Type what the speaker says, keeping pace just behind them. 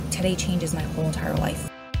today changes my whole entire life.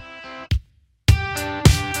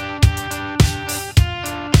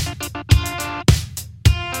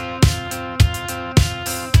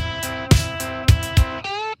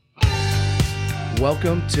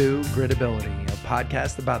 Welcome to Gritability, a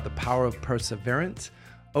podcast about the power of perseverance,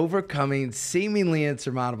 overcoming seemingly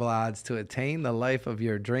insurmountable odds to attain the life of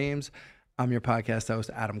your dreams. I'm your podcast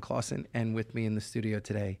host, Adam Clausen, and with me in the studio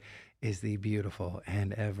today is the beautiful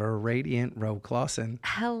and ever radiant Roe Clausen.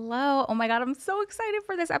 Hello. Oh my God, I'm so excited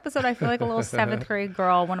for this episode. I feel like a little seventh grade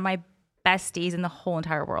girl. One of my besties in the whole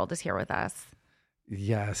entire world is here with us.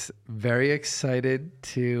 Yes, very excited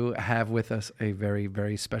to have with us a very,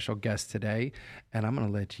 very special guest today. And I'm going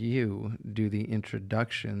to let you do the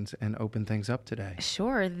introductions and open things up today.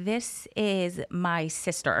 Sure. This is my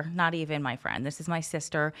sister, not even my friend. This is my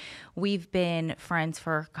sister. We've been friends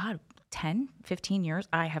for, 10, 15 years.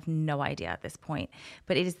 I have no idea at this point.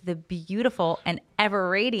 But it is the beautiful and ever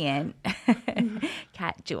radiant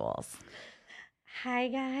Cat Jules. Hi,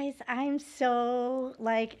 guys. I'm so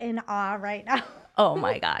in awe right now. Oh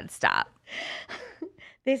my God, stop.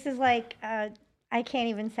 This is I can't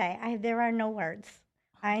even say. There are no words.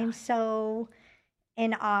 I'm so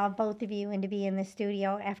in awe of both of you and to be in the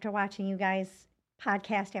studio after watching you guys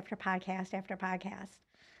podcast after podcast after podcast.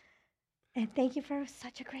 And thank you for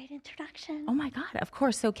such a great introduction. Oh my God, of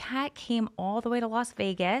course. So Kat came all the way to Las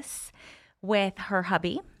Vegas with her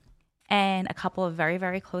hubby and a couple of very,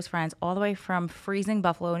 very close friends, all the way from freezing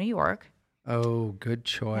Buffalo, New York. Oh, good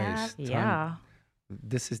choice. Yeah.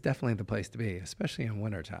 This is definitely the place to be, especially in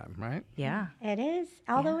wintertime, right? Yeah. It is,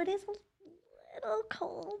 although it is a little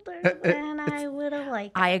colder than I would have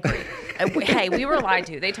liked. I agree. Hey, we were lied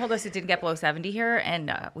to. They told us it didn't get below 70 here,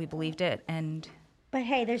 and we believed it. But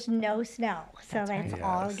hey, there's no snow, so that's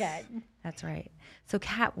all good. That's right. So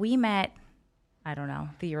Kat, we met, I don't know,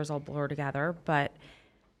 the years all blur together, but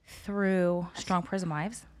through Strong Prison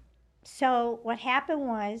Wives. So what happened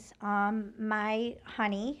was my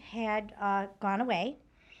honey had gone away,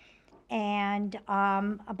 and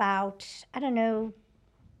about, I don't know,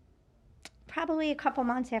 probably a couple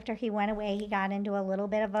months after he went away, he got into a little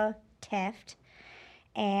bit of a tiff,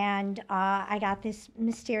 and I got this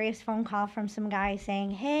mysterious phone call from some guy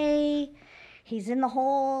saying, hey, he's in the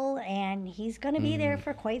hole, and he's going to be there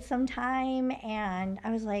for quite some time, and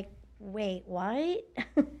I was like, wait, what?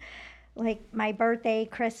 My birthday,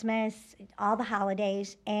 Christmas, all the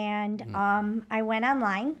holidays. And I went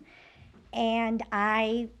online and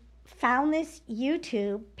I found this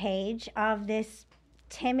YouTube page of this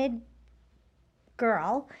timid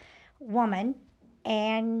woman,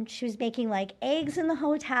 and she was making eggs in the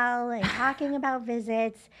hotel and talking about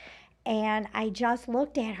visits. And I just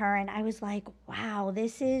looked at her and I was like, wow,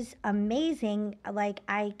 this is amazing.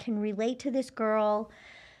 I can relate to this girl,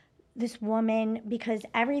 this woman, because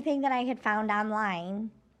everything that I had found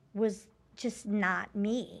online was just not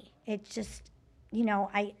me. It's just,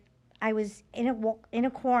 I was in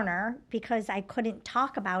a corner because I couldn't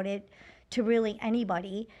talk about it to really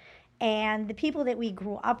anybody. And the people that we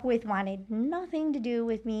grew up with wanted nothing to do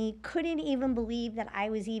with me, couldn't even believe that I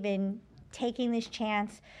was even taking this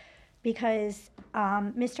chance, because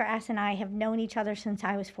Mr. S and I have known each other since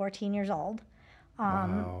I was 14 years old.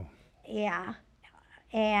 Wow. Yeah.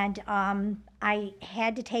 And I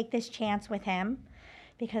had to take this chance with him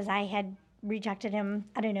because I had rejected him,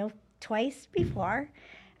 I don't know, twice before.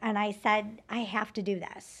 And I said, I have to do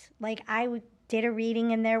this. Did a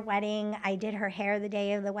reading in their wedding. I did her hair the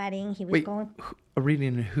day of the wedding. He was going. A reading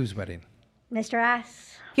in whose wedding? Mr.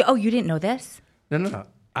 S. Oh, you didn't know this? No.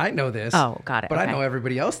 I know this. Oh, got it. But okay. I know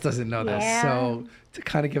everybody else doesn't know this. Yeah. So to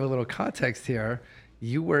kind of give a little context here,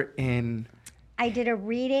 you were in... I did a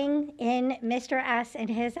reading in Mr. S and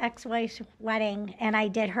his ex-wife's wedding, and I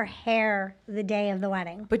did her hair the day of the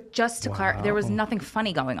wedding. But just to clarify, there was nothing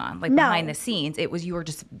funny going on, No. behind the scenes. It was you were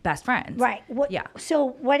just best friends. Right. Yeah.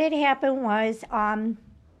 So what had happened was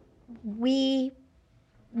we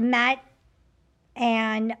met,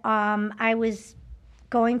 and I was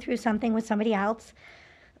going through something with somebody else,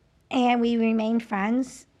 and we remained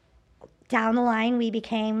friends. Down the line, we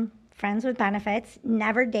became friends with benefits,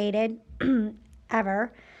 never dated,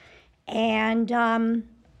 ever. And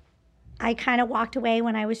I kind of walked away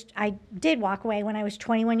I did walk away when I was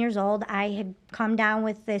 21 years old. I had come down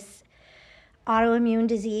with this autoimmune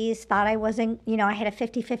disease, thought I wasn't, I had a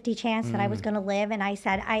 50-50 chance that I was going to live. And I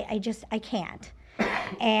said, I can't.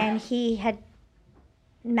 And he had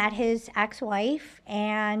met his ex-wife,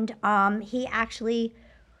 and he actually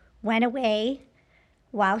went away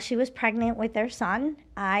while she was pregnant with their son.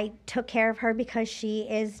 I took care of her because she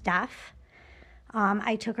is deaf.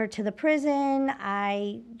 I took her to the prison.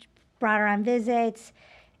 I brought her on visits.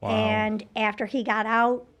 Wow. And after he got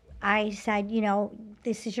out, I said,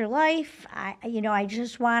 this is your life. I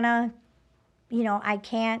just want to, I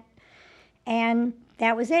can't. And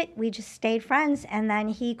that was it. We just stayed friends. And then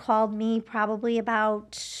he called me probably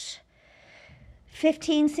about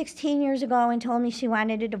 15, 16 years ago and told me she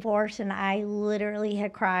wanted a divorce. And I literally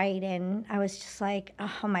had cried. And I was just like,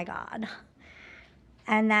 oh my God.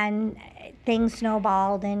 And then things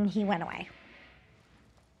snowballed and he went away.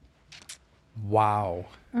 Wow.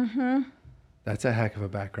 Mm-hmm. That's a heck of a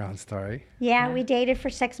background story. Yeah, we dated for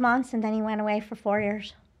 6 months and then he went away for 4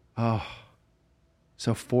 years. Oh,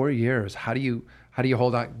 so 4 years. How do you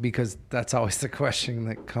hold on? Because that's always the question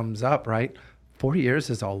that comes up, right? 4 years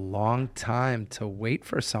is a long time to wait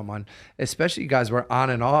for someone, especially you guys were on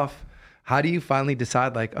and off. How do you finally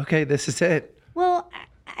decide, like, okay, this is it? Well,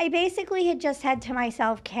 I basically had just said to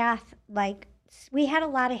myself, Kath, like, we had a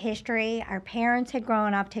lot of history. Our parents had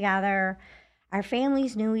grown up together. Our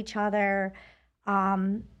families knew each other.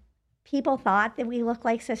 People thought that we looked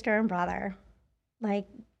like sister and brother, like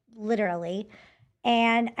literally.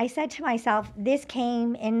 And I said to myself, this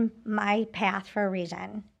came in my path for a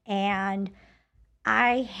reason. And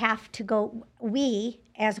I have to go, we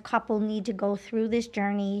as a couple need to go through this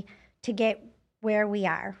journey to get where we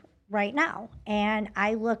are right now. And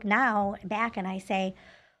I look now back and I say,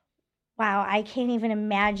 wow, I can't even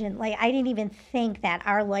imagine, like, I didn't even think that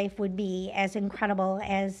our life would be as incredible,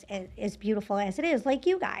 as beautiful as it is, like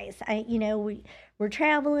you guys. We're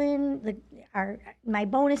traveling, my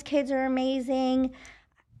bonus kids are amazing.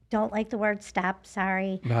 Don't like the word step,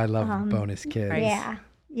 sorry. No, I love bonus kids.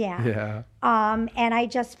 Yeah. And I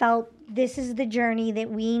just felt this is the journey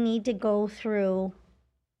that we need to go through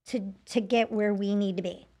to get where we need to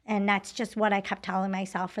be. And that's just what I kept telling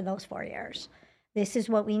myself for those 4 years. This is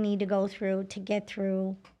what we need to go through to get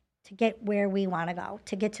where we want to go,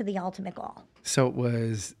 to get to the ultimate goal. So it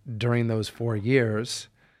was during those 4 years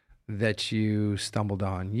that you stumbled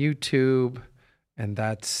on YouTube, and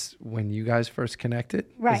that's when you guys first connected?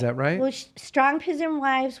 Right. Is that right? Well, Strong Prison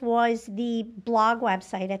Wives was the blog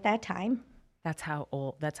website at that time. That's how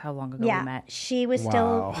long ago we met. She was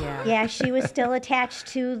Wow. she was still attached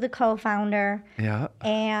to the co-founder. Yeah.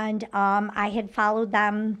 And I had followed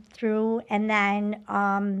them through, and then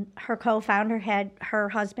her co-founder her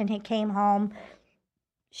husband had came home.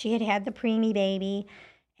 She had the preemie baby,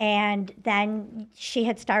 and then she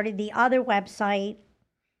had started the other website,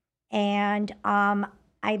 and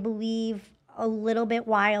I believe a little bit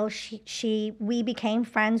while we became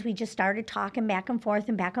friends. We just started talking back and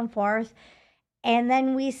forth. And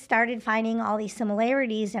then we started finding all these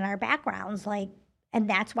similarities in our backgrounds, and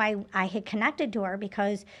that's why I had connected to her,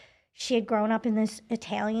 because she had grown up in this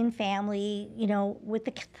Italian family, with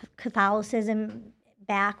the Catholicism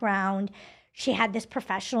background. She had this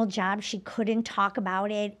professional job. She couldn't talk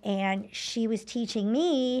about it. And she was teaching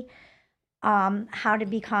me how to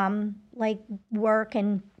become, work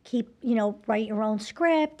and keep, write your own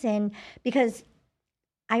script. And because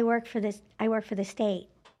I work for the state.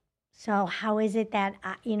 So how is it that,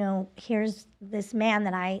 here's this man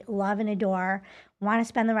that I love and adore, want to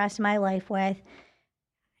spend the rest of my life with,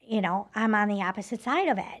 I'm on the opposite side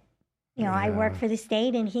of it. I work for the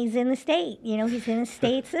state and he's in the state, he's in the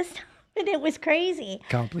state system. And it was crazy.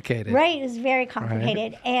 Complicated. Right, it was very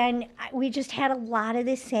complicated. Right. And we just had a lot of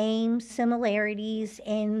the same similarities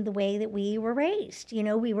in the way that we were raised.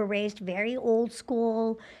 We were raised very old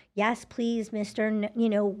school. Yes, please, Mr.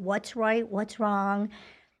 What's right, what's wrong.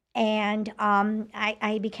 And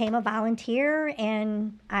I became a volunteer,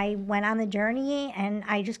 and I went on the journey, and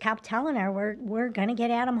I just kept telling her, we're going to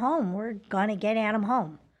get Adam home. We're going to get Adam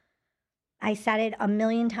home. I said it a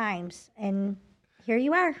million times, and here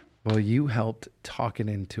you are. Well, you helped talk it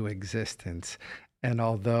into existence. And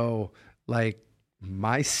although,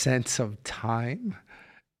 my sense of time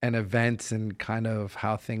and events and kind of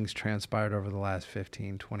how things transpired over the last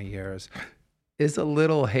 15, 20 years is a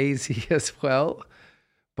little hazy as well.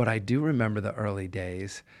 But I do remember the early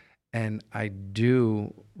days, and I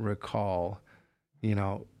do recall,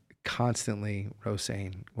 constantly Rose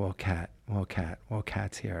saying, well,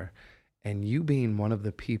 Kat's here. And you being one of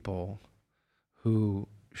the people who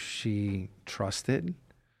she trusted,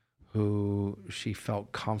 who she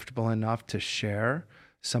felt comfortable enough to share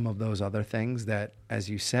some of those other things that, as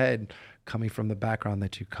you said, coming from the background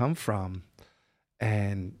that you come from,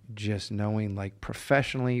 and just knowing,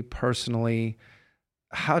 professionally, personally,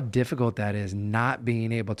 how difficult that is, not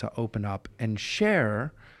being able to open up and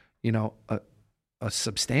share, a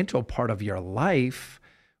substantial part of your life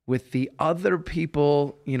with the other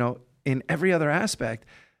people, in every other aspect.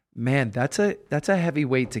 Man, that's a heavy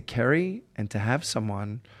weight to carry, and to have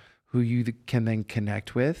someone who you can then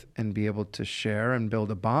connect with and be able to share and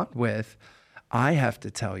build a bond with, I have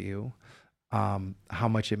to tell you how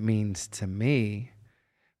much it means to me,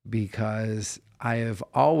 because I have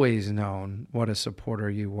always known what a supporter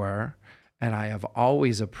you were, and I have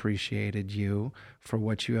always appreciated you for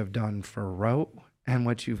what you have done for Rote and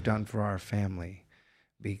what you've done for our family.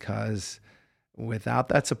 Because without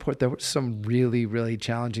that support, there were some really, really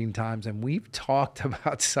challenging times, and we've talked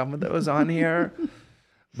about some of those on here,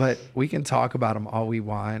 but we can talk about them all we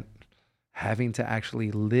want. Having to actually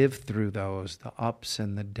live through those, the ups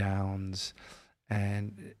and the downs,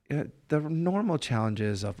 and the normal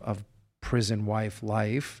challenges of prison wife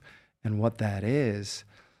life and what that is.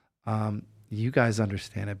 You guys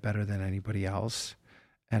understand it better than anybody else.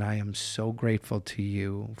 And I am so grateful to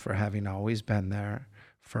you for having always been there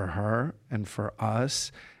for her and for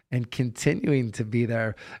us, and continuing to be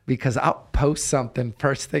there, because I'll post something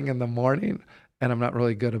first thing in the morning, and I'm not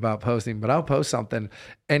really good about posting, but I'll post something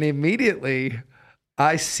and immediately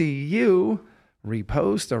I see you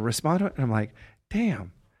repost or respond to it. And I'm like,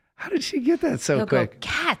 damn, how did she get that so quick?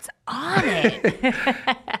 Cat's on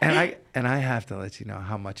it. And I have to let you know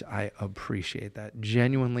how much I appreciate that,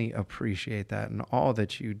 genuinely appreciate that, and all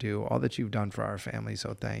that you do, all that you've done for our family.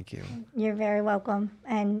 So thank you. You're very welcome.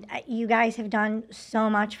 And you guys have done so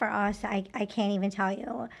much for us. I can't even tell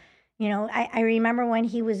you. You know, I remember when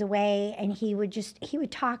he was away, and he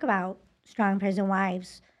would talk about Strong Prison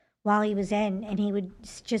Wives while he was in, and he would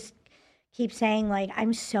just keep saying, like,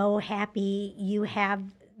 I'm so happy you have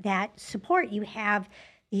that support. You have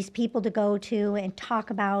these people to go to and talk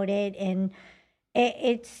about it, and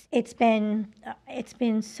it's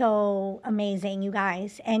been so amazing, you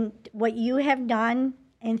guys. And what you have done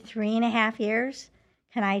in 3.5 years,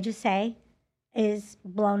 can I just say, is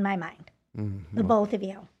blown my mind. Mm-hmm. The both of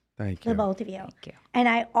you. Thank you. The both of you. Thank you. And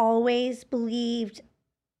I always believed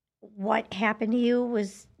what happened to you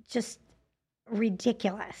was just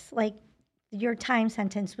ridiculous. Like, your time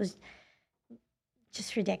sentence was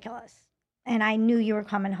just ridiculous. And I knew you were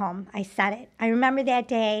coming home. I said it. I remember that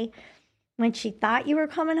day when she thought you were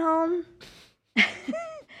coming home.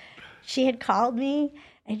 She had called me,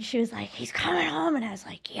 and she was like, he's coming home. And I was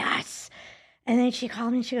like, yes. And then she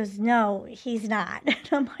called me, and she goes, no, he's not. And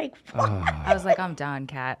I'm like, what? I was like, I'm done,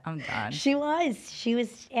 Kat. I'm done. She was,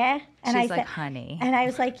 yeah. And She's like, honey. And I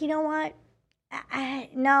was like, you know what?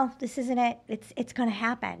 No, this isn't it. It's going to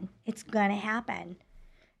happen. It's going to happen.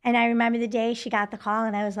 And I remember the day she got the call,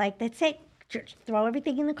 and I was like, that's it. Just throw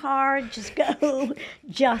everything in the car. Just go.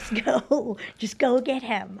 Just go get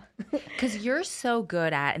him. Because you're so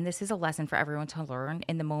good at, and this is a lesson for everyone to learn,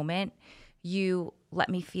 in the moment, you let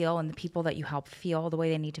me feel, and the people that you help feel the way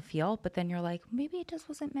they need to feel. But then you're like, maybe it just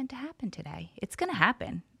wasn't meant to happen today. It's going to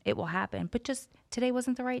happen. It will happen. But just today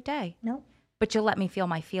wasn't the right day. Nope. But you'll let me feel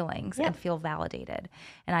my feelings and feel validated.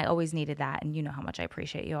 And I always needed that. And you know how much I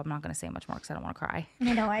appreciate you. I'm not going to say much more because I don't want to cry.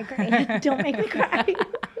 I know, I agree. Don't make me cry.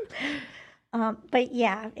 But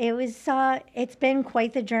yeah, it's been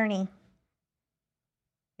quite the journey.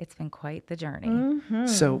 It's been quite the journey. Mm-hmm.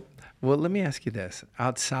 So, well, let me ask you this.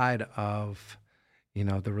 Outside of,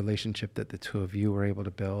 the relationship that the two of you were able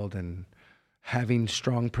to build, and having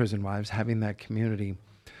Strong Prison Wives, having that community,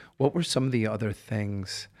 what were some of the other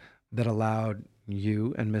things that allowed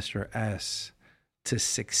you and Mr. S to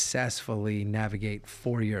successfully navigate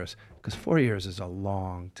 4 years? Because 4 years is a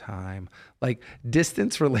long time. Like,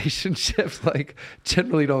 distance relationships,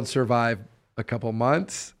 generally don't survive a couple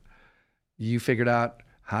months. You figured out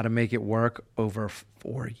how to make it work over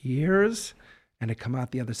 4 years and to come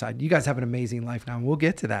out the other side. You guys have an amazing life now, and we'll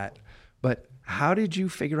get to that. But how did you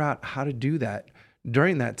figure out how to do that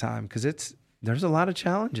during that time? Because there's a lot of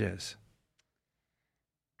challenges.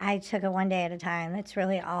 I took it one day at a time. That's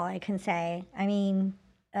really all I can say. I mean,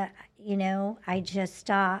 I just,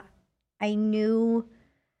 I knew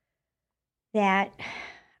that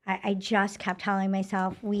I just kept telling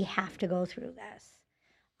myself, we have to go through this.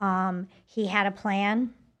 He had a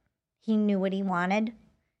plan. He knew what he wanted.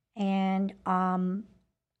 And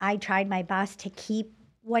I tried my best to keep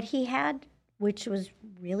what he had, which was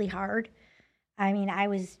really hard. I mean, I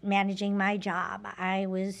was managing my job. I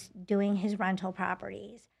was doing his rental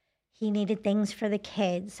properties. He needed things for the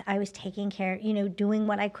kids. I was taking care, doing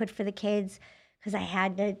what I could for the kids, because I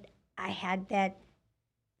had to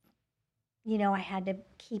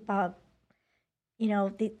keep up.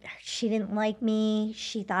 She didn't like me.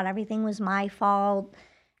 She thought everything was my fault.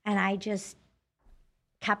 And I just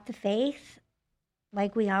kept the faith,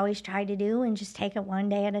 like we always try to do, and just take it one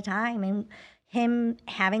day at a time. And him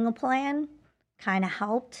having a plan kind of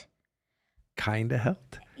helped.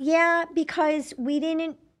 Yeah, because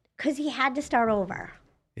he had to start over.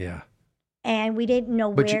 Yeah. And we didn't know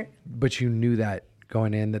where. But you knew that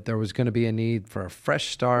going in, that there was going to be a need for a fresh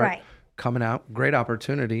start. Right. Coming out, great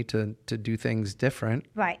opportunity to do things different.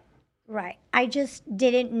 Right. I just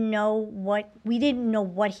didn't know what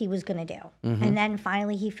he was going to do. Mm-hmm. And then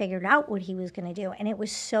finally he figured out what he was going to do. And it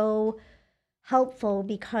was so helpful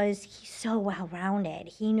because he's so well-rounded.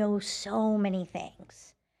 He knows so many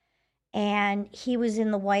things. And he was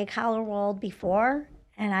in the white-collar world before,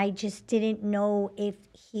 and I just didn't know if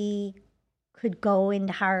he could go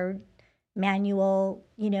into hard manual,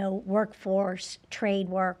 workforce, trade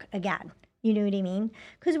work again. You know what I mean?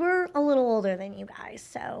 Because we're a little older than you guys,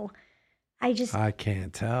 so I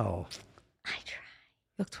can't tell. I try.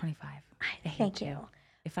 You look 25. I hate Thank you. you.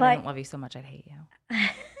 If I didn't love you so much, I'd hate you.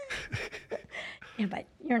 Yeah, but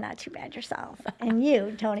you're not too bad yourself. And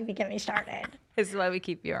you don't even get me started. This is why we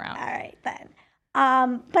keep you around. All right, then.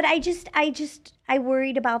 But I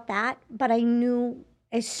worried about that. But I knew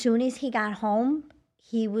as soon as he got home,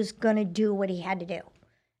 he was going to do what he had to do.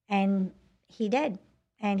 And he did.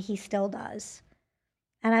 And he still does.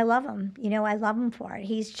 And I love him. I love him for it.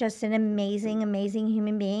 He's just an amazing, amazing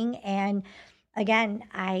human being. And again,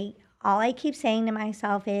 all I keep saying to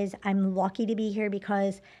myself is I'm lucky to be here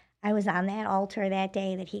because I was on that altar that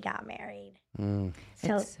day that he got married.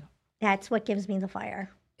 So that's what gives me the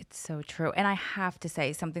fire. It's so true. And I have to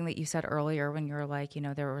say something that you said earlier when you were like,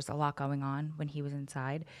 there was a lot going on when he was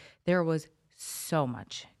inside. There was so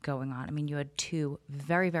much going on. I mean, you had two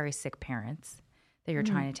very, very sick parents that you're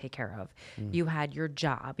trying to take care of. You had your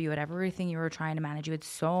job. You had everything you were trying to manage. You had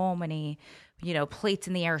so many, plates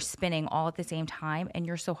in the air spinning all at the same time. And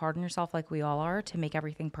you're so hard on yourself, like we all are, to make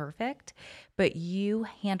everything perfect. But you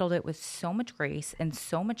handled it with so much grace and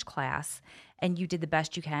so much class. And you did the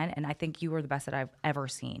best you can. And I think you were the best that I've ever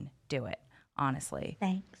seen do it, honestly.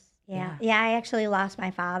 Thanks. Yeah, I actually lost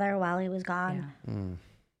my father while he was gone. Yeah.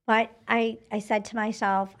 But I said to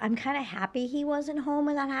myself, I'm kind of happy he wasn't home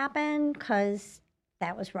when that happened because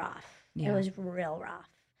that was rough. Yeah. It was real rough.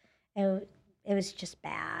 It was just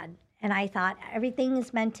bad. And I thought everything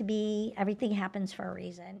is meant to be, everything happens for a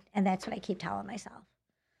reason. And that's what I keep telling myself.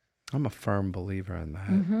 I'm a firm believer in that.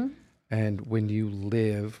 Mm-hmm. And when you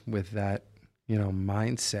live with that,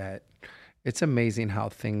 mindset, it's amazing how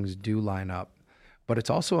things do line up. But it's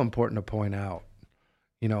also important to point out,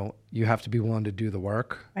 you have to be willing to do the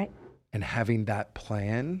work. Right. And having that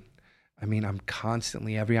plan. I mean, I'm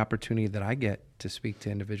constantly, every opportunity that I get to speak to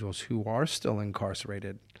individuals who are still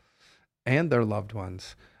incarcerated and their loved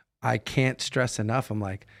ones, I can't stress enough. I'm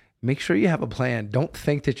like, make sure you have a plan. Don't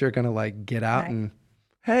think that you're going to get out and,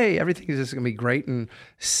 hey, everything is just going to be great. And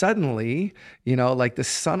suddenly, the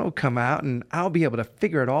sun will come out and I'll be able to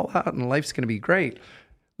figure it all out and life's going to be great.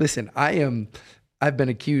 Listen, I've been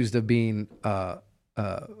accused of being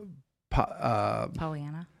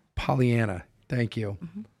Pollyanna. Pollyanna. Thank you.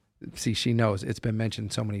 Mm-hmm. See, she knows it's been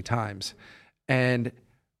mentioned so many times. And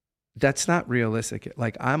that's not realistic.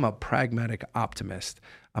 I'm a pragmatic optimist.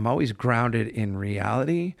 I'm always grounded in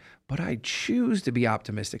reality, but I choose to be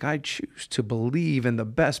optimistic. I choose to believe in the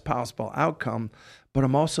best possible outcome, but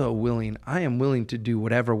I am willing to do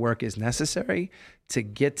whatever work is necessary to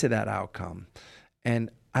get to that outcome. And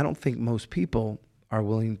I don't think most people are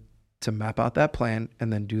willing to map out that plan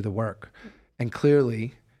and then do the work. And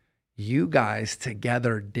clearly, you guys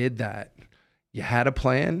together did that. You had a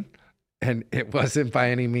plan, and it wasn't by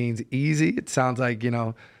any means easy. It sounds like,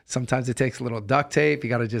 sometimes it takes a little duct tape. You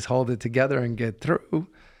got to just hold it together and get through.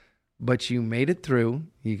 But you made it through.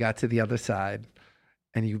 You got to the other side,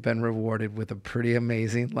 and you've been rewarded with a pretty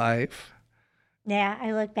amazing life. Yeah,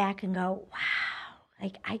 I look back and go, wow,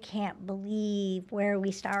 I can't believe where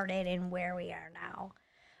we started and where we are now.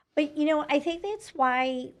 But, I think that's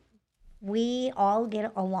why we all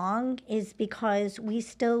get along is because we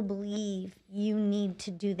still believe you need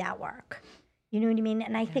to do that work. You know what I mean?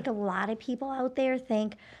 And I think a lot of people out there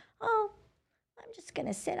think, oh, I'm just going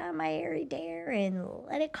to sit on my airy dare and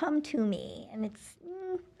let it come to me. And it's,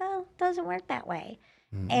 it doesn't work that way.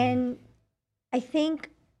 Mm-hmm. And I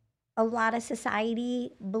think a lot of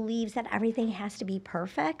society believes that everything has to be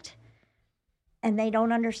perfect. And they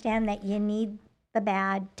don't understand that you need the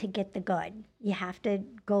bad to get the good. You have to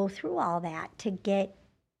go through all that to get,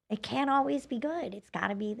 it can't always be good.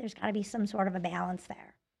 There's got to be some sort of a balance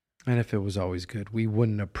there. And if it was always good, we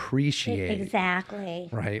wouldn't appreciate exactly.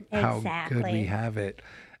 Right? How good we have it.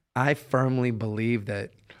 I firmly believe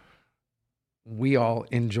that we all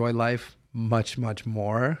enjoy life much, much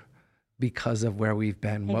more because of where we've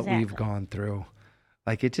been, what we've gone through.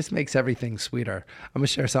 It just makes everything sweeter. I'm going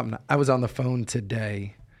to share something. I was on the phone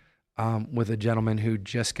today with a gentleman who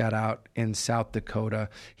just got out in South Dakota.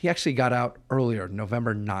 He actually got out earlier,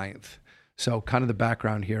 November 9th. So kind of the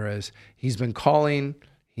background here is he's been calling.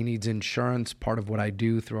 He needs insurance. Part of what I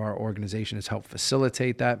do through our organization is help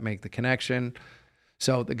facilitate that, make the connection.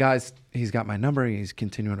 So the guy's, he's got my number. He's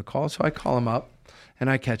continuing to call. So I call him up and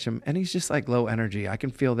I catch him and he's just like low energy. I can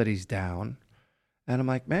feel that he's down. And I'm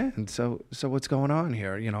like, man, so what's going on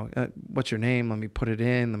here? You know, what's your name? Let me put it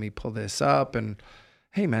in. Let me pull this up. And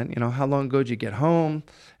hey, man, you know, how long ago did you get home?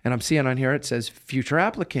 And I'm seeing on here, it says future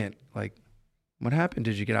applicant. Like, what happened?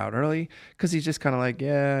 Did you get out early? Because he's just kind of like,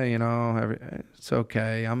 yeah, you know, it's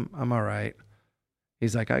okay. I'm all right.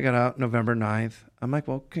 He's like, I got out November 9th. I'm like,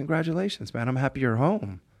 well, congratulations, man. I'm happy you're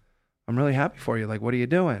home. I'm really happy for you. Like, what are you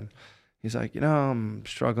doing? He's like, you know, I'm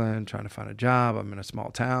struggling, trying to find a job. I'm in a small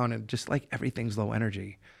town and just like everything's low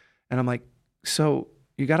energy. And I'm like, so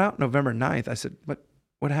you got out November 9th. I said,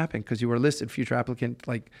 what happened? Because you were listed future applicant.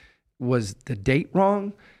 Like, was the date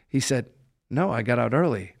wrong? He said, no, I got out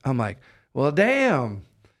early. I'm like, well, damn,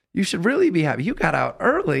 you should really be happy. You got out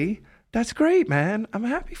early. That's great, man. I'm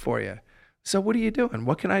happy for you. So what are you doing?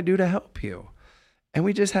 What can I do to help you? And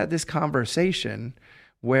we just had this conversation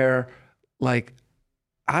where like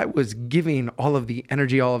I was giving all of the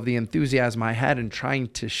energy, all of the enthusiasm I had and trying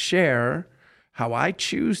to share how I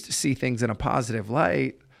choose to see things in a positive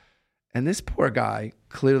light. And this poor guy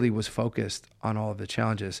clearly was focused on all of the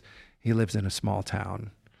challenges. He lives in a small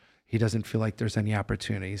town. He doesn't feel like there's any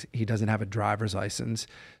opportunities. He doesn't have a driver's license.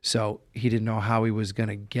 So he didn't know how he was going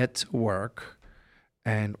to get to work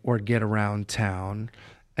or get around town.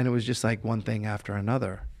 And it was just like one thing after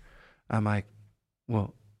another. I'm like,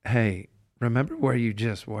 well, hey, remember where you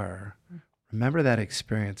just were. Remember that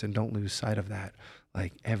experience and don't lose sight of that.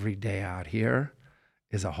 Like every day out here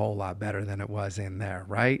is a whole lot better than it was in there,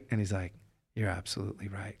 right? And he's like, you're absolutely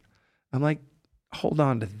right. I'm like, hold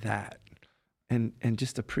on to that. And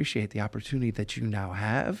just appreciate the opportunity that you now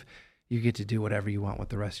have. You get to do whatever you want with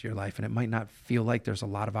the rest of your life. And it might not feel like there's a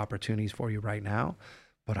lot of opportunities for you right now,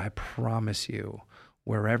 but I promise you,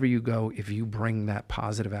 wherever you go, if you bring that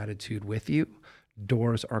positive attitude with you,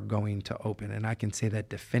 doors are going to open. And I can say that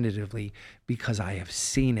definitively because I have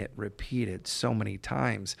seen it repeated so many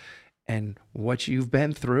times. And what you've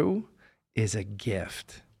been through is a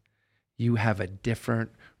gift. You have a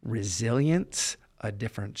different resilience, a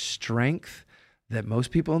different strength that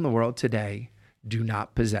most people in the world today do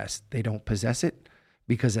not possess. They don't possess it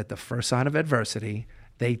because at the first sign of adversity,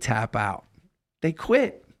 they tap out. They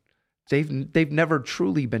quit. They've never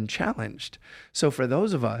truly been challenged. So for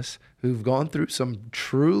those of us who've gone through some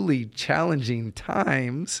truly challenging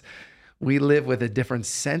times, we live with a different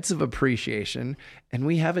sense of appreciation and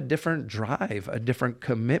we have a different drive, a different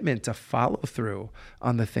commitment to follow through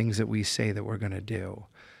on the things that we say that we're going to do.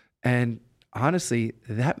 And honestly,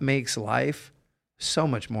 that makes life so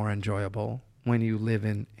much more enjoyable when you live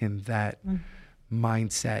in that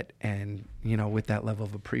mindset and, you know, with that level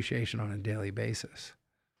of appreciation on a daily basis.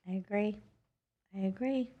 I agree.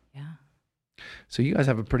 Yeah. So you guys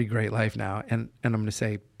have a pretty great life now. And I'm going to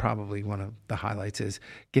say probably one of the highlights is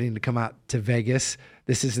getting to come out to Vegas.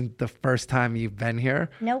 This isn't the first time you've been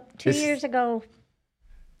here. Nope. 2 years ago.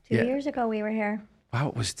 2 years ago we were here. Wow,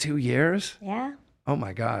 it was 2 years? Yeah. Oh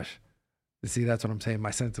my gosh. See, that's what I'm saying. My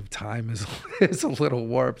sense of time is a little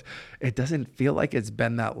warped. It doesn't feel like it's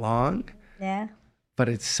been that long. Yeah. But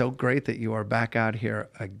it's so great that you are back out here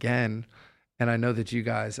again. And I know that you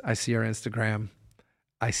guys, I see your Instagram.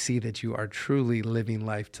 I see that you are truly living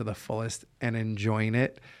life to the fullest and enjoying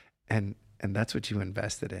it. And that's what you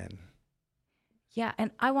invested in. Yeah. And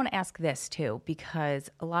I want to ask this too, because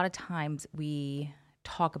a lot of times we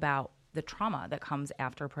talk about the trauma that comes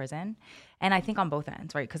after prison. And I think on both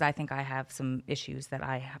ends, right? Because I think I have some issues that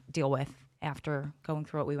I deal with after going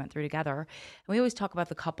through what we went through together. And we always talk about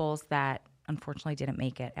the couples that unfortunately didn't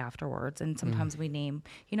make it afterwards. And sometimes we name,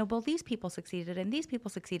 you know, well, these people succeeded and these people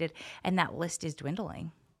succeeded. And that list is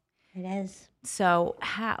dwindling. It is. So,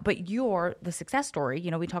 but you're the success story.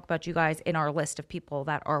 You know, we talk about you guys in our list of people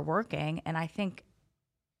that are working. And I think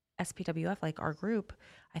SPWF, like our group,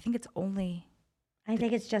 I think it's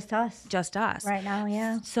just us. Just us. Right now,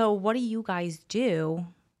 yeah. So what do you guys do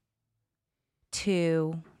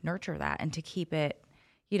to nurture that and to keep it,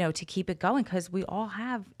 you know, to keep it going? Because we all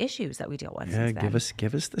have issues that we deal with. Yeah, give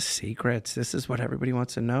us the secrets. This is what everybody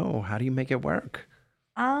wants to know. How do you make it work?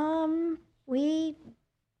 We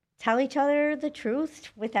tell each other the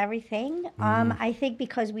truth with everything. I think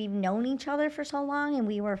because we've known each other for so long and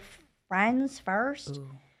we were friends first,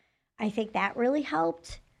 I think that really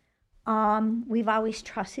helped. We've always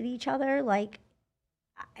trusted each other. Like,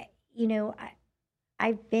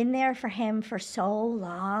 I've been there for him for so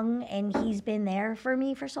long, and he's been there for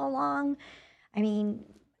me for so long. I mean,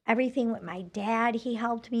 everything with my dad, he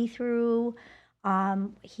helped me through.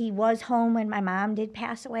 He was home when my mom did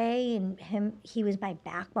pass away, and he was my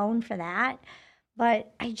backbone for that.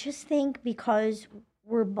 But I just think because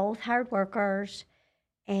we're both hard workers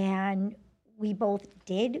and we both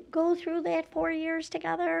did go through that 4 years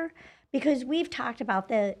together, because we've talked about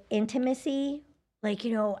the intimacy. Like,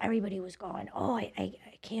 everybody was going, oh, I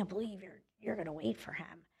can't believe you're going to wait for him.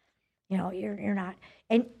 You're not.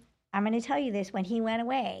 And I'm going to tell you this, when he went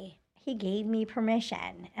away, he gave me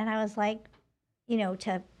permission. And I was like,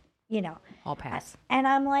 to, I'll pass. And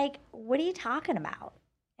I'm like, what are you talking about?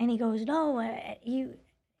 And he goes, no, you.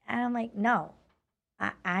 And I'm like, no,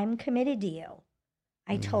 I'm committed to you.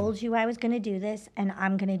 I told you I was going to do this, and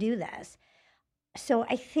I'm going to do this. So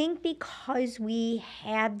I think because we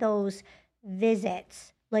had those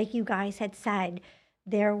visits, like you guys had said,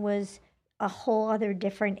 there was a whole other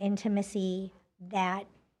different intimacy that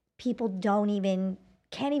people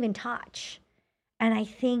can't even touch. And I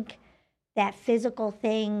think that physical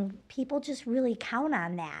thing, people just really count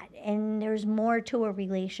on that. And there's more to a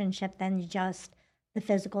relationship than just the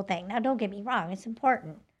physical thing. Now, don't get me wrong, it's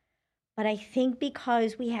important. But I think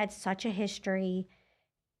because we had such a history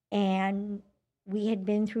and we had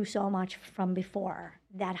been through so much from before,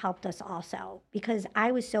 that helped us also. Because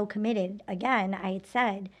I was so committed. Again, I had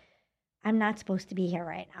said, I'm not supposed to be here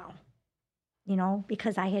right now,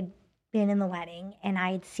 because I had been in the wedding and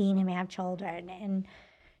I had seen him have children. And,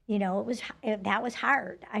 that was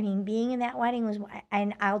hard. I mean, being in that wedding was,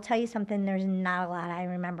 and I'll tell you something, there's not a lot I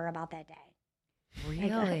remember about that day.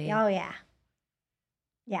 Really? Oh, yeah.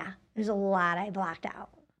 Yeah, there's a lot I blocked out.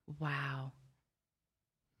 Wow.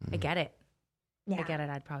 I get it. Yeah. I get it.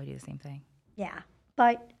 I'd probably do the same thing. Yeah.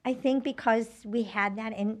 But I think because we had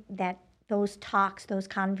those talks, those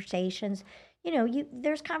conversations,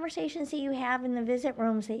 there's conversations that you have in the visit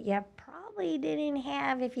rooms that you probably didn't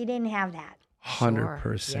have if you didn't have that.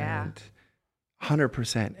 100%. Yeah.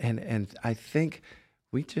 100%. And I think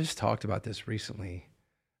we just talked about this recently.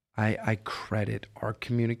 I credit our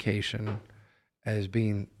communication as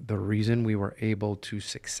being the reason we were able to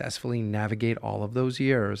successfully navigate all of those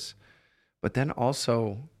years, but then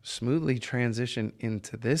also smoothly transition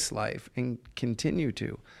into this life and continue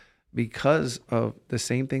to, because of the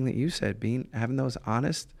same thing that you said, having those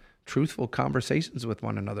honest, truthful conversations with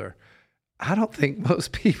one another. I don't think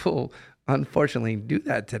most people, unfortunately, do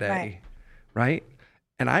that today, right?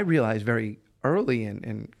 And I realized very early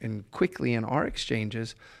and quickly in our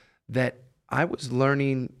exchanges that I was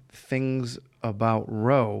learning things about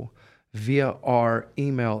Ro via our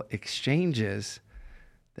email exchanges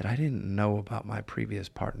that I didn't know about my previous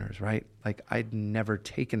partners, right? Like, I'd never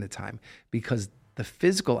taken the time because the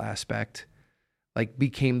physical aspect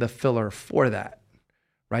became the filler for that,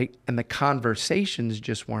 right? And the conversations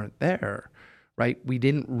just weren't there, right? We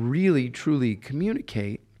didn't really truly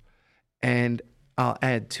communicate. And I'll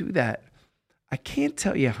add to that, I can't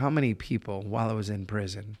tell you how many people while I was in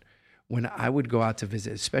prison, when I would go out to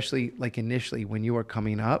visit, especially initially when you were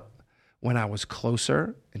coming up, when I was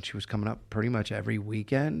closer and she was coming up pretty much every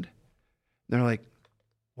weekend, they're like,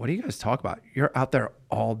 what do you guys talk about? You're out there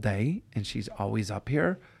all day and she's always up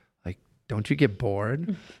here. Like, don't you get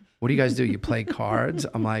bored? What do you guys do? You play cards?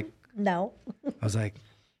 I'm like, no. I was like,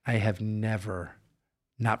 I have never,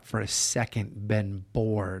 not for a second, been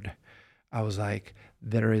bored. I was like,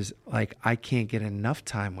 I can't get enough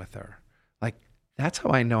time with her. That's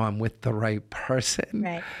how I know I'm with the right person.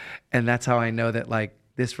 Right. And that's how I know that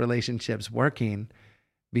this relationship's working,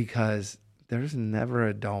 because there's never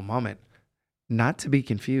a dull moment. Not to be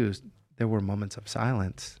confused, there were moments of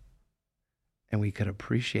silence, and we could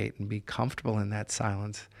appreciate and be comfortable in that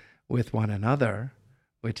silence with one another,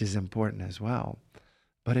 which is important as well.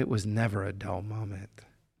 But it was never a dull moment.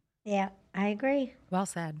 Yeah, I agree. Well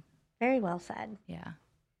said. Very well said. Yeah.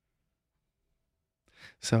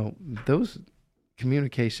 So those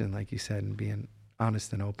communication, like you said, and being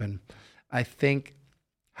honest and open, I think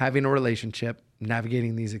having a relationship,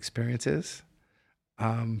 navigating these experiences,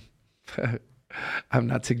 I'm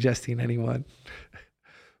not suggesting anyone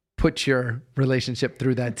put your relationship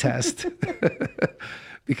through that test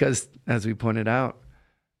because, as we pointed out,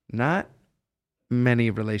 not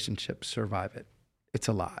many relationships survive it. It's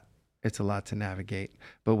a lot. It's a lot to navigate.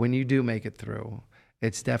 But when you do make it through,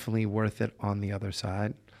 it's definitely worth it on the other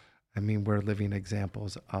side. I mean, we're living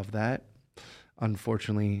examples of that.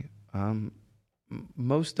 Unfortunately,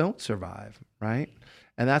 most don't survive, right?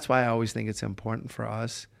 And that's why I always think it's important for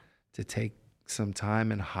us to take some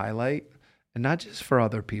time and highlight, and not just for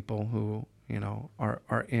other people who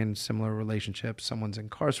are in similar relationships. Someone's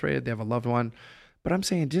incarcerated, they have a loved one. But I'm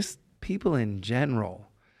saying just people in general.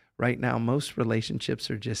 Right now, most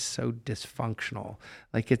relationships are just so dysfunctional.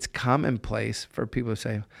 Like it's commonplace for people to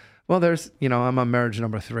say, well, I'm on marriage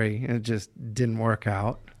number 3 and it just didn't work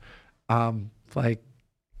out. I'm like,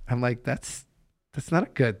 that's not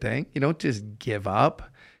a good thing. You don't just give up.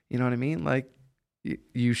 You know what I mean? Like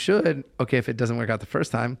you should, okay, if it doesn't work out the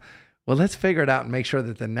first time, well, let's figure it out and make sure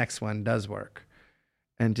that the next one does work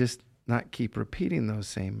and just not keep repeating those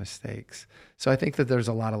same mistakes. So I think that there's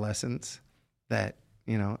a lot of lessons that,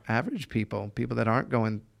 average people that aren't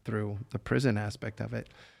going through the prison aspect of it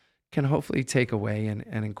can hopefully take away and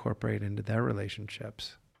incorporate into their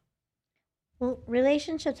relationships. Well,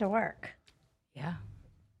 relationships are work. Yeah.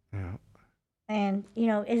 Yeah. And,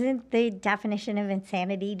 isn't the definition of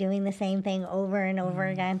insanity doing the same thing over and over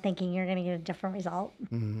again, thinking you're going to get a different result?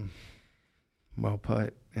 Mm. Well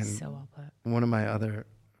put. And So well put. one of my other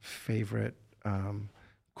favorite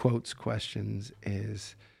questions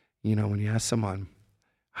is, when you ask someone,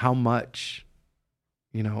 how much,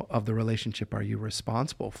 of the relationship are you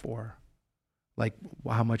responsible for? Like,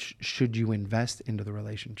 how much should you invest into the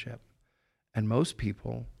relationship? And most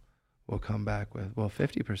people will come back with, well,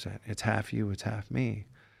 50%. It's half you, it's half me.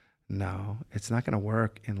 No, it's not going to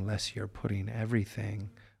work unless you're putting everything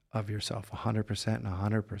of yourself 100% and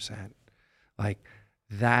 100%. Like,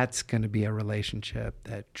 that's going to be a relationship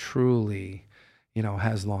that truly,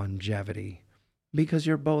 has longevity. Because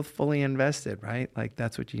you're both fully invested, right? Like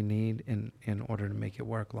that's what you need in order to make it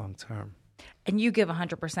work long term. And you give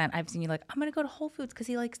 100%. I've seen you like, I'm going to go to Whole Foods because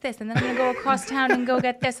he likes this. And then I'm going to go across town and go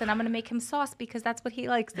get this. And I'm going to make him sauce because that's what he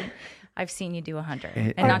likes. And I've seen you do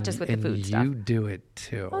 100. And not just with the food stuff. You do it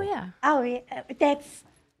too. Oh, yeah. Oh, yeah. That's...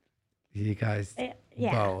 You guys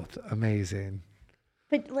yeah. both amazing.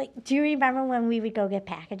 But do you remember when we would go get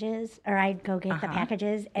packages, or I'd go get the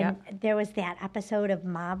packages, and there was that episode of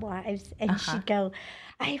Mob Wives, and she'd go,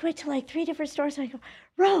 I went to 3 different stores, and I go,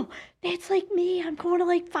 Ro, that's like me. I'm going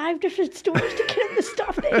to 5 different stores to get him the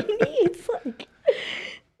stuff that he needs.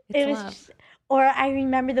 It was just, or I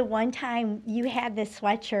remember the one time you had this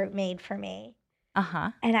sweatshirt made for me,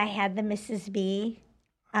 and I had the Mrs. B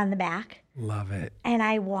on the back. Love it. And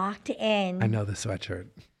I walked in. I know the sweatshirt.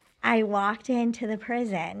 I walked into the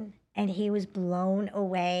prison and he was blown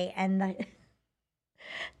away, and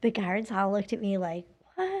the guards all looked at me like,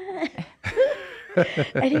 what?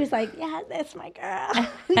 And he was like, yeah, that's my girl.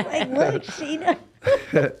 Like, look, Sheena.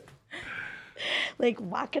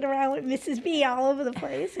 Walking around with Mrs. B all over the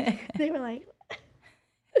place. They were like,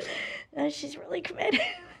 oh, she's really committed.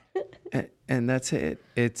 And that's it.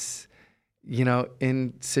 It's,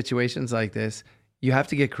 in situations like this, you have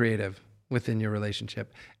to get creative within your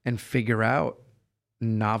relationship and figure out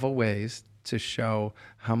novel ways to show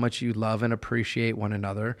how much you love and appreciate one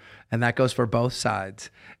another. And that goes for both sides.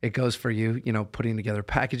 It goes for you, putting together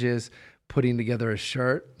packages, putting together a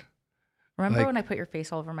shirt. Remember when I put your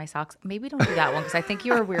face all over my socks? Maybe don't do that one because I think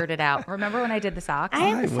you were weirded out. Remember when I did the socks? I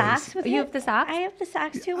have the socks with him. You have the socks? I have the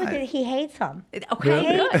socks too with it. He hates them.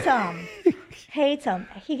 Okay, hates them. Hates them.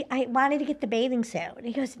 I wanted to get the bathing suit. And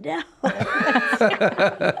he goes, no.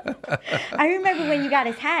 I remember when you got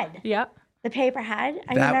his head. Yep. The paper head.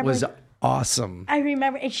 That was awesome. I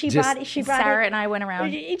remember. And she brought it. Sarah and I went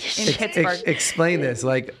around in Pittsburgh. Explain this.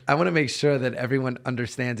 I want to make sure that everyone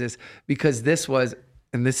understands this, because this was...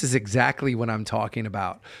 And this is exactly what I'm talking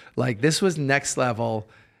about. This was next level,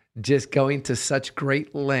 just going to such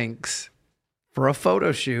great lengths for a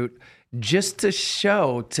photo shoot just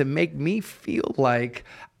to make me feel like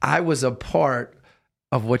I was a part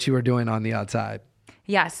of what you were doing on the outside.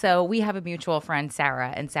 Yeah, so we have a mutual friend,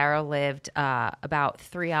 Sarah, and Sarah lived about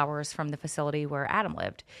 3 hours from the facility where Adam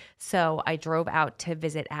lived. So I drove out to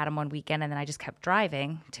visit Adam one weekend, and then I just kept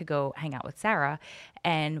driving to go hang out with Sarah.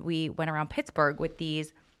 And we went around Pittsburgh with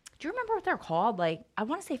these. Do you remember what they're called? I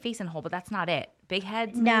want to say face and hole, but that's not it. Big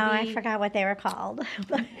heads, maybe? No, I forgot what they were called.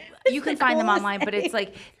 You can find them online, but it's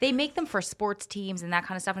they make them for sports teams and that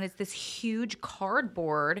kind of stuff. And it's this huge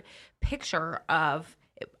cardboard picture of...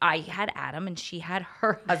 I had Adam and she had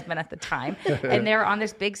her husband at the time, and they're on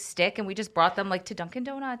this big stick, and we just brought them to Dunkin'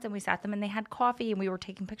 Donuts, and we sat them and they had coffee, and we were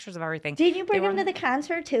taking pictures of everything. Did you bring them to the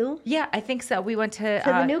concert too? Yeah, I think so. We went to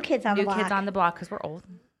the New Kids on the Block. New Kids on the Block because we're old.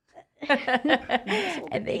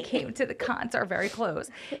 And they came to the concert, very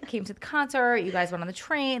close. Came to the concert. You guys went on the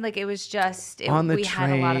train. It was just on the we train.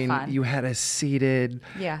 Had a lot of fun. You had us seated.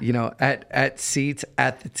 Yeah. At seats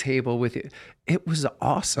at the table with you. It was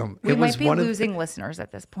awesome. We might be losing listeners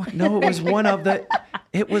at this point. No, it was one of the.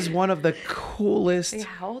 It was one of the coolest.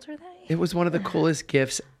 How old are they? It was one of the coolest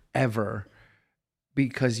gifts ever.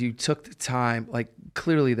 because you took the time, like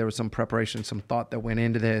clearly there was some preparation, some thought that went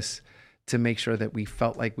into this to make sure that we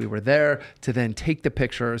felt like we were there, to then take the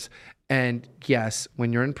pictures. And yes,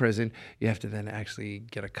 when you're in prison, you have to then actually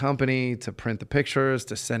get a company to print the pictures,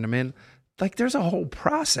 to send them in. Like there's a whole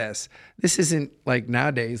process. This isn't like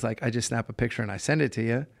nowadays, like I just snap a picture and I send it to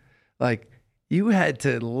you. Like you had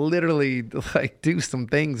to literally like do some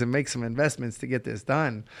things and make some investments to get this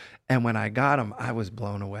done. And when I got them, I was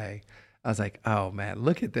blown away. I was like, oh man,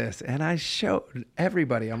 look at this. And I showed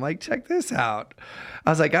everybody. I'm like, check this out.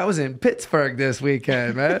 I was like, I was in Pittsburgh this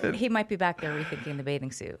weekend, man. He might be back there rethinking the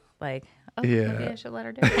bathing suit. Like, oh, Yeah. maybe I should let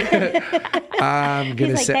her do it. I'm He's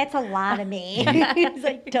gonna like, say that's a lot of me. He's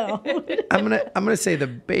like, don't. I'm gonna say the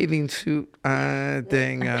bathing suit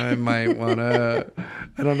thing. I might wanna.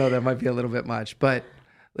 I don't know. That might be a little bit much, but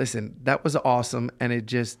listen, that was awesome, and it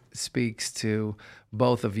just speaks to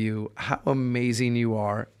both of you how amazing you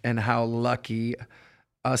are and how lucky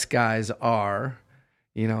us guys are,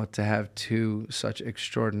 you know, to have two such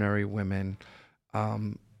extraordinary women.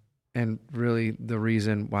 And really the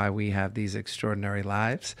reason why we have these extraordinary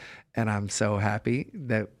lives. And I'm so happy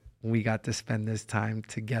that we got to spend this time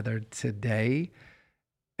together today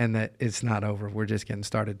and that it's not over. We're just getting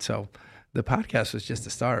started. So the podcast was just the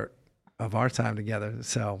start of our time together.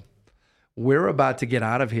 So we're about to get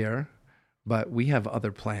out of here, but we have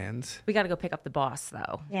other plans. We got to go pick up the boss,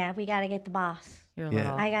 though. Yeah, we got to get the boss. Your Yeah.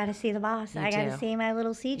 little, I got to see the boss. Me I got to too. see my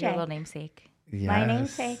little CJ. your little namesake. Yes. My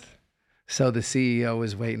namesake. So the CEO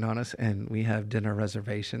is waiting on us and we have dinner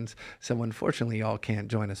reservations. So unfortunately, y'all can't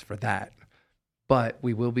join us for that. But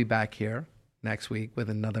we will be back here next week with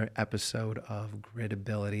another episode of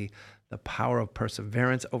Gritability, the power of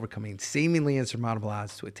perseverance, overcoming seemingly insurmountable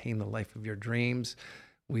odds to attain the life of your dreams.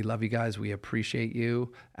 We love you guys. We appreciate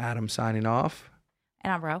you. Adam signing off.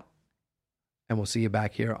 And I'm Ro. And we'll see you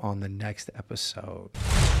back here on the next episode.